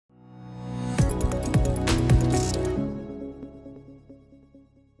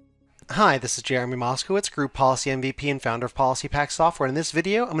Hi, this is Jeremy Moskowitz, Group Policy MVP and founder of PolicyPak software. In this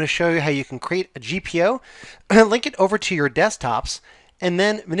video, I'm going to show you how you can create a GPO, link it over to your desktops, and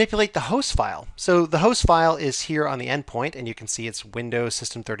then manipulate the host file. So the host file is here on the endpoint, and you can see it's Windows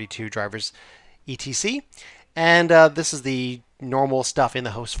System 32 drivers etc. And this is the normal stuff in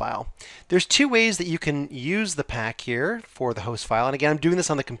the host file. There's two ways that you can use the pack here for the host file. And again, I'm doing this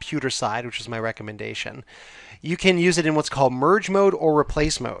on the computer side, which is my recommendation. You can use it in what's called merge mode or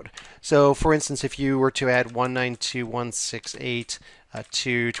replace mode. So for instance, if you were to add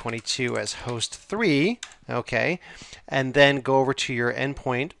 192.168.222 as host 3, okay, and then go over to your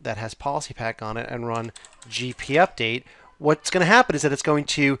endpoint that has PolicyPak on it and run GP update, what's going to happen is that it's going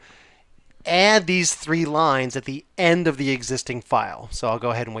to add these 3 lines at the end of the existing file. So I'll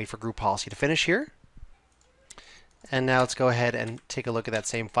go ahead and wait for group policy to finish here. And now let's go ahead and take a look at that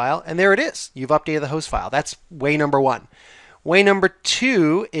same file. And there it is. You've updated the host file. That's way number 1. Way number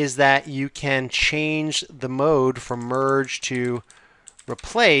 2 is that you can change the mode from merge to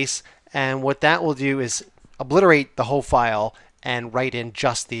replace. And what that will do is obliterate the whole file and write in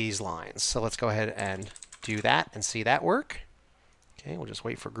just these lines. So let's go ahead and do that and see that work. Okay, we'll just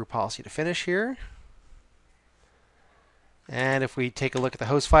wait for group policy to finish here. And if we take a look at the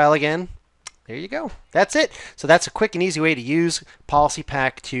host file again, there you go. That's it. So that's a quick and easy way to use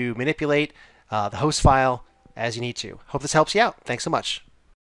PolicyPak to manipulate the host file as you need to. Hope this helps you out. Thanks so much.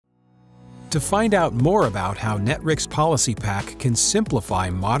 To find out more about how Netwrix PolicyPak can simplify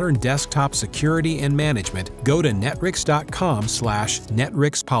modern desktop security and management, go to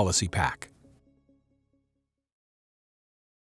netwrix.com/NetwrixPolicyPak.